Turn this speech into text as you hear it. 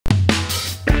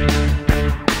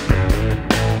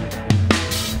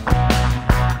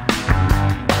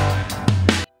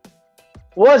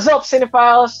What's up,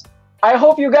 cinephiles? I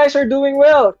hope you guys are doing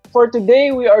well. For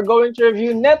today, we are going to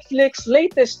review Netflix's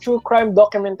latest true crime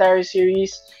documentary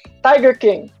series, Tiger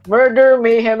King: Murder,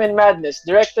 Mayhem and Madness,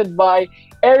 directed by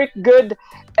Erik Goode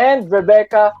and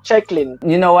Chaiklin.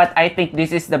 You know what? I think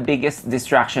this is the biggest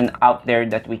distraction out there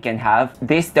that we can have.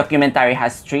 This documentary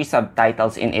has 3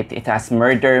 subtitles in it. It has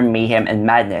Murder, Mayhem and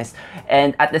Madness.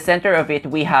 And at the center of it,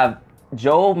 we have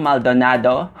Joe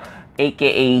Maldonado,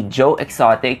 aka Joe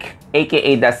Exotic,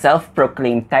 aka the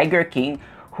self-proclaimed Tiger King,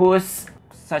 who's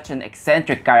such an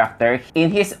eccentric character. In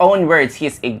his own words,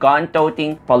 he's a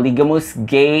gun-toting, polygamous,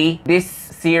 gay. This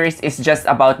series is just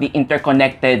about the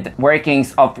interconnected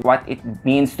workings of what it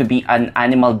means to be an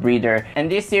animal breeder. And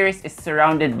this series is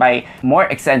surrounded by more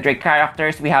eccentric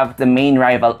characters. We have the main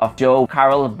rival of Joe,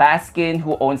 Carole Baskin,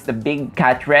 who owns the Big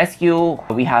Cat Rescue.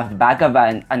 We have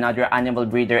Bhagavan, another animal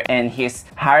breeder, and his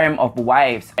harem of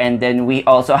wives. And then we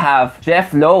also have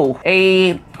Lowe,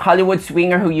 a Hollywood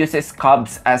swinger who uses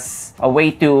cubs as a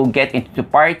way to get into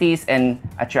parties and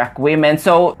attract women.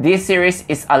 So this series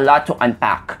is a lot to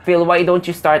unpack. Phil, why don't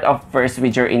you start off first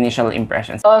with your initial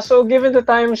impressions? So given the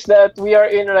times that we are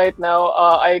in right now,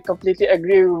 I completely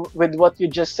agree with what you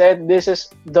just said. This is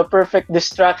the perfect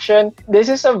distraction. This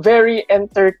is a very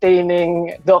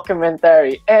entertaining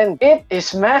documentary, and it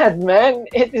is mad, man.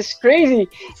 It is crazy.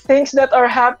 Things that are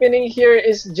happening here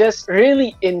is just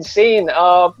really insane.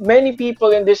 Many people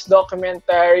in this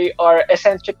documentary are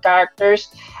eccentric characters,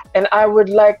 and I would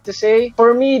like to say,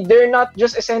 for me, they're not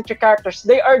just eccentric characters.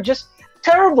 They are just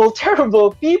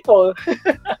terrible people.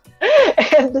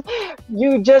 And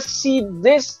you just see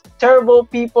these terrible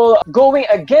people going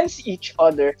against each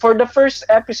other. For the first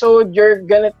episode, you're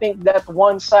gonna think that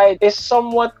one side is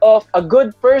somewhat of a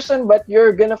good person, but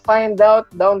you're gonna find out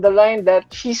down the line that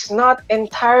she's not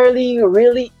entirely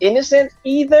really innocent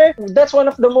either. That's one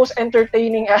of the most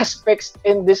entertaining aspects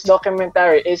in this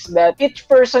documentary, is that each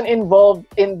person involved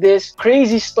in this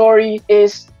crazy story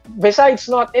is, besides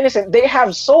not innocent, they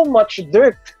have so much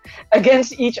dirt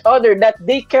against each other that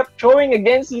they kept throwing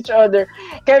against each other.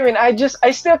 Kevin, I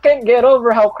still can't get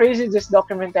over how crazy this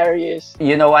documentary is.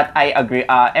 You know what? I agree.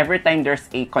 Every time there's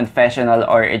a confessional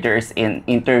or there's an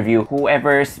interview,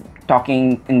 whoever's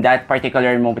talking in that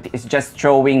particular moment is just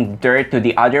throwing dirt to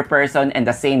the other person, and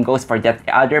the same goes for that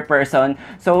other person.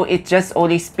 So it just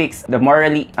only speaks the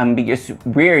morally ambiguous,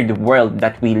 weird world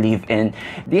that we live in.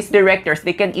 These directors,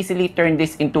 they can easily turn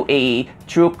this into a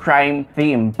true crime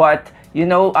theme, but you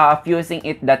know, fusing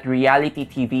it that reality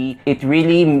TV, it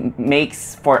really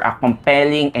makes for a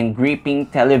compelling and gripping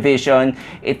television.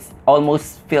 It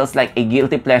almost feels like a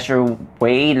guilty pleasure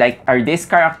way. Like, are these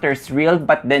characters real?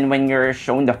 But then when you're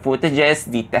shown the footages,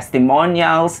 the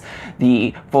testimonials,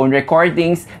 the phone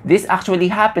recordings, this actually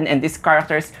happened and these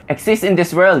characters exist in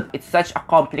this world. It's such a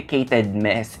complicated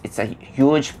mess. It's a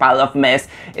huge pile of mess.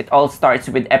 It all starts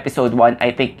with episode 1.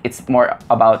 I think it's more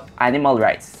about animal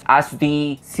rights. As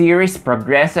the series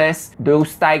progresses,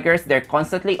 those tigers, they're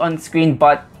constantly on screen,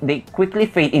 but they quickly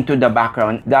fade into the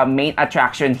background. The main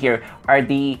attraction here are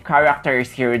the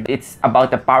characters here. It's about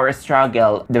the power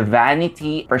struggle, the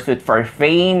vanity, pursuit for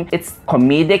fame. It's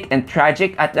comedic and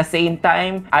tragic at the same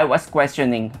time. I was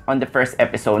questioning on the first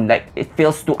episode, like, it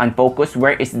feels too unfocused.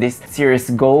 Where is this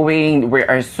series going? We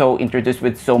are so introduced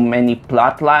with so many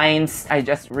plot lines. I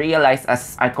just realized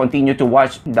as I continue to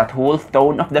watch that whole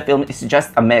tone of the film is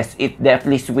just a mess. It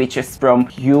definitely switches from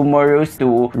humorous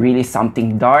to really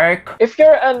something dark. If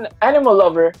you're an animal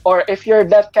lover, or if you're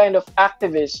that kind of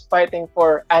activist fighting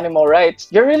for animal rights,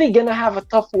 you're really gonna have a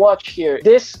tough watch here.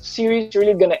 This series is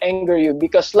really gonna anger you,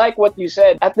 because like what you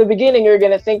said, at the beginning, you're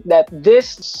gonna think that this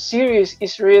series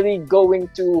is really going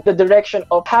to the direction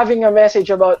of having a message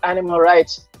about animal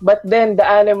rights. But then the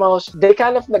animals, they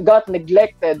kind of got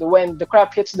neglected when the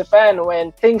crap hits the fan,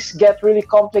 when things get really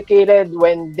complicated,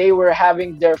 when they were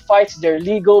having their fights, their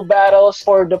legal battles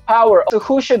for the power. So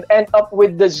who should end up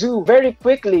with the zoo? Very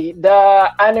quickly, the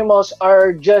animals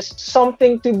are just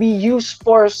something to be used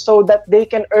for so that they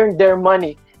can earn their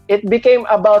money. It became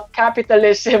about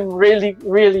capitalism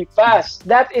really fast.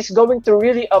 That is going to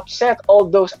really upset all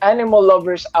those animal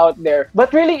lovers out there.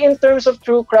 But really, in terms of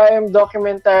true crime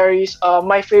documentaries,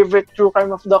 my favorite true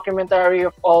crime of documentary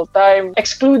of all time,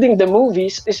 excluding the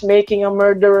movies, is Making a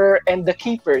Murderer and The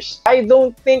Keepers. I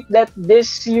don't think that this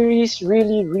series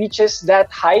really reaches that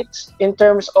height in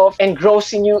terms of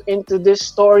engrossing you into this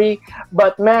story.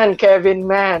 But man, Kevin,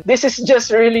 man, this is just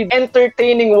really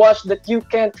entertaining watch that you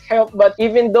can't help but,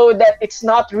 even though though that it's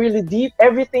not really deep,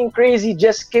 everything crazy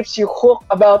just keeps you hooked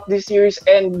about this series,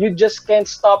 and you just can't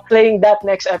stop playing that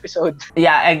next episode.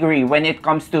 Yeah, I agree. When it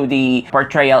comes to the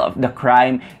portrayal of the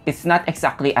crime, it's not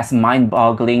exactly as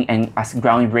mind-boggling and as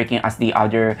groundbreaking as the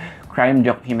other crime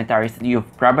documentaries that you've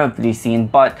probably seen,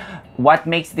 but what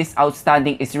makes this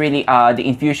outstanding is really the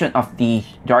infusion of the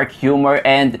dark humor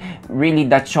and really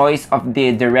the choice of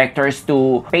the directors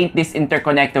to paint this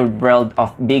interconnected world of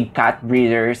big cat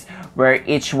breeders where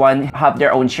each one have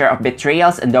their own share of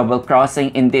betrayals and double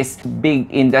crossing in this big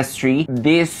industry.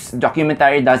 This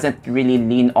documentary doesn't really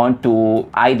lean on to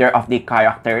either of the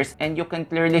characters, and you can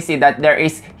clearly see that there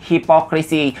is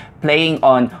hypocrisy playing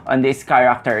on these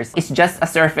characters. It's just a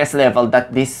surface level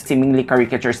that these seemingly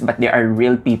caricatures, but they are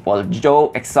real people.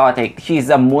 Joe Exotic, he's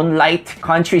a moonlight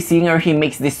country singer. He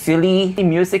makes these silly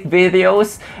music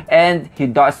videos and he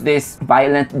does this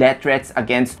violent death threats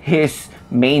against his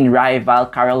main rival,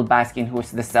 Carole Baskin,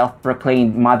 who's the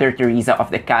self-proclaimed Mother Teresa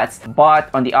of the cats. But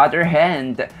on the other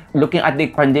hand, looking at the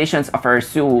conditions of her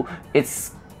zoo,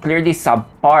 it's clearly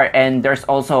subpar, and there's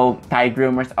also tied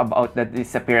rumors about the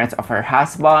disappearance of her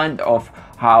husband, of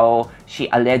how she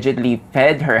allegedly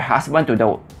fed her husband to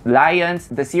the lions.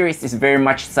 The series is very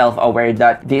much self-aware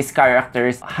that these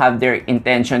characters have their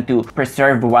intention to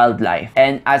preserve wildlife,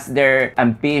 and as their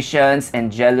ambitions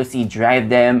and jealousy drive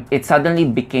them, it suddenly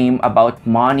became about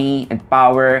money and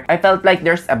power. I felt like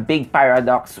there's a big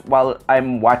paradox while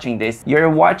I'm watching this. You're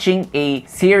watching a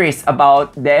series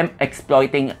about them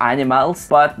exploiting animals,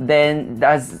 but then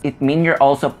does it mean you're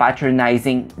also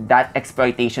patronizing that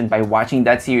exploitation by watching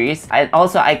that series? And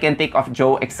also, I can think of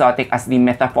Joe Exotic as the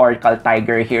metaphorical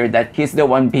tiger here, that he's the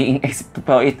one being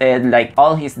exploited, like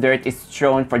all his dirt is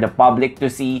shown for the public to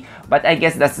see. But I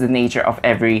guess that's the nature of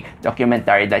every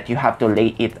documentary, that you have to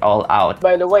lay it all out.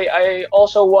 By the way, I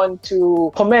also want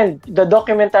to commend the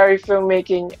documentary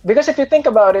filmmaking, because if you think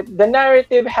about it, the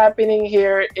narrative happening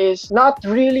here is not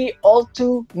really all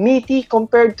too meaty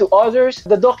compared to others.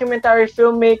 The documentary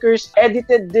filmmakers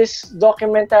edited this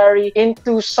documentary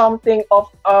into something of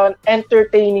an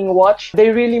entertaining watch.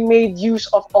 They really made use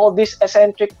of all these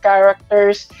eccentric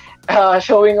characters,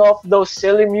 showing off those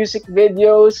silly music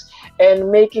videos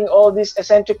and making all these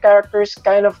eccentric characters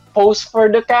kind of pose for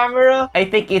the camera. I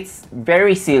think it's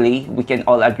very silly. We can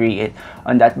all agree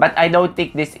on that. But I don't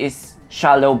think this is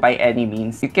shallow by any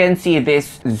means. You can see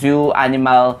this zoo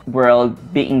animal world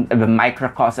being the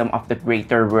microcosm of the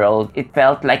greater world. It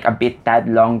felt like a bit tad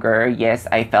longer. Yes,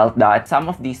 I felt that. Some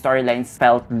of these storylines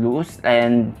felt loose,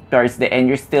 and towards the end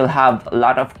you still have a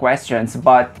lot of questions,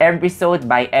 but episode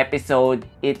by episode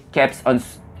it kept on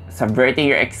subverting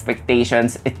your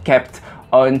expectations. It kept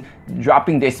on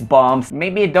dropping these bombs.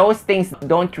 Maybe those things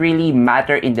don't really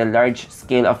matter in the large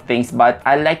scale of things, but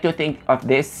I like to think of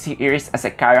this series as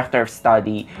a character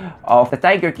study of the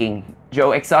Tiger King,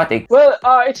 Joe Exotic. Well,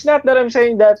 it's not that I'm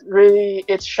saying that really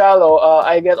it's shallow.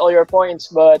 I get all your points,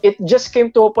 but it just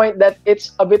came to a point that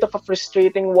it's a bit of a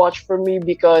frustrating watch for me,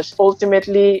 because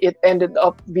ultimately it ended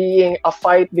up being a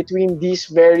fight between these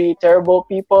very terrible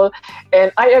people.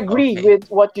 And I agree with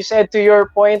what you said to your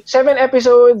point. 7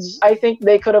 episodes, I think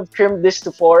they could have trimmed this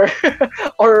to 4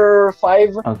 or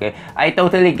 5. Okay, I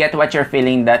totally get what you're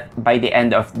feeling, that by the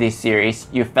end of this series,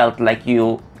 you felt like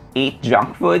you ate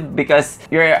junk food, because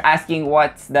you're asking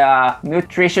what's the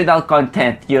nutritional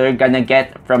content you're gonna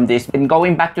get from this. And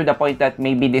going back to the point that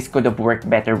maybe this could have worked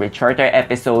better with shorter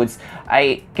episodes,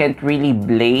 I can't really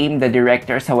blame the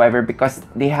directors, however, because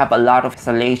they have a lot of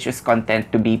salacious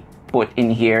content to be put in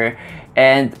here,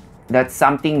 and that's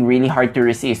something really hard to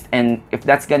resist. And if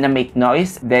that's gonna make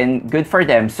noise, then good for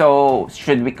them. So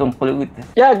should we conclude?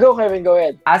 Yeah, go Kevin, go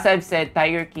ahead. As I've said,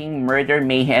 Tiger King, Murder,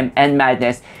 Mayhem, and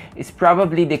Madness is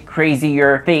probably the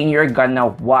crazier thing you're gonna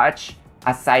watch,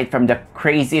 aside from the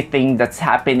crazy thing that's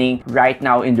happening right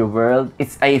now in the world.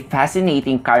 It's a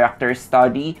fascinating character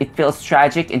study. It feels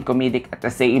tragic and comedic at the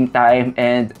same time,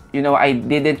 and you know, I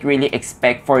didn't really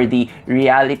expect for the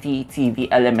reality TV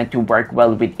element to work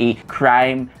well with a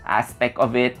crime aspect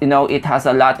of it. You know, it has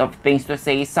a lot of things to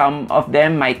say. Some of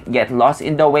them might get lost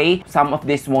in the way. Some of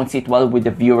this won't sit well with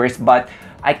the viewers, but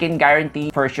I can guarantee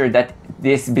for sure that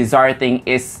this bizarre thing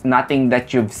is nothing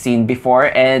that you've seen before,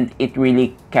 and it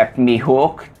really kept me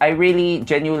hooked. I really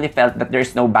genuinely felt that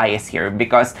there's no bias here,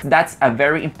 because that's a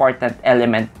very important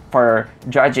element for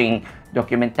judging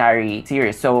documentary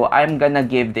series. So I'm gonna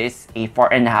give this a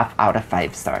 4.5 out of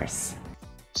 5 stars.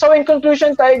 So in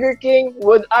conclusion, Tiger King,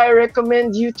 would I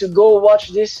recommend you to go watch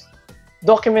this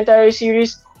documentary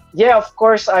series? Yeah, of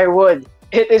course I would.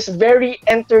 It is very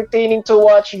entertaining to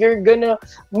watch. You're gonna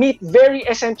meet very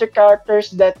eccentric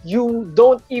characters that you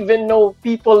don't even know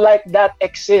people like that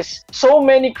exist. So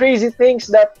many crazy things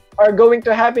that are going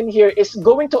to happen here is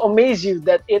going to amaze you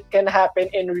that it can happen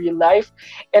in real life.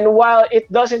 And while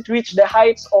it doesn't reach the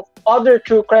heights of other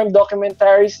true crime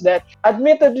documentaries that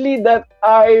admittedly that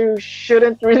I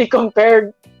shouldn't really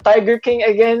compare Tiger King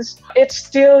against, it's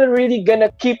still really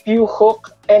gonna keep you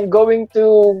hooked and going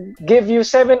to give you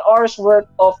 7 hours worth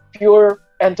of pure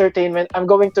entertainment. I'm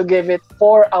going to give it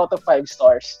 4 out of 5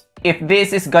 stars. If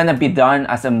this is gonna be done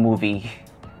as a movie,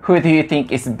 who do you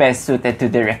think is best suited to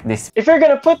direct this? If you're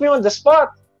gonna put me on the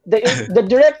spot, the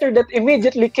director that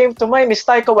immediately came to mind is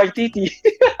Taika Waititi.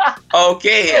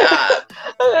 Okay.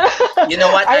 You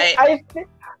know what?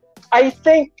 I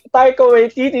think Taika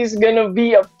Waititi is gonna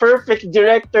be a perfect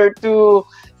director to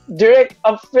direct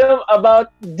a film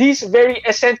about these very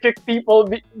eccentric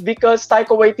people because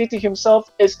Taika Waititi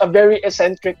himself is a very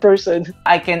eccentric person.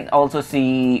 I can also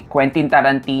see Quentin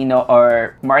Tarantino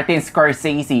or Martin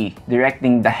Scorsese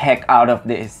directing the heck out of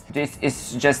this. This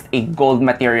is just a gold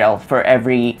material for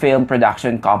every film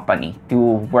production company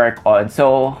to work on.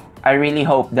 So I really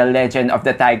hope the legend of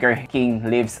the Tiger King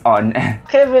lives on.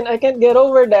 Kevin, I can't get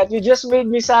over that. You just made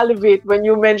me salivate when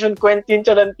you mentioned Quentin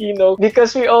Tarantino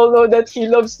because we all know that he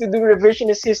loves to do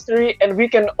revisionist history and we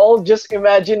can all just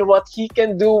imagine what he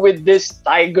can do with these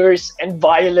tigers and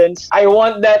violence. I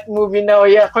want that movie now.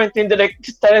 Yeah, Quentin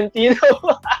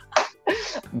Tarantino.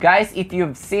 Guys, if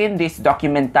you've seen this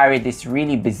documentary, this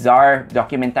really bizarre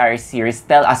documentary series,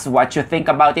 tell us what you think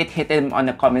about it. Hit them on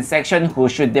the comment section. Who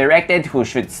should direct it? Who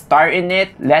should star in it?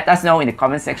 Let us know in the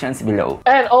comment sections below.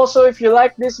 And also, if you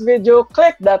like this video,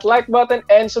 click that like button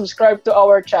and subscribe to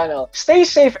our channel. Stay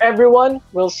safe, everyone.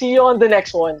 We'll see you on the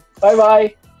next one.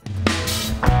 Bye-bye.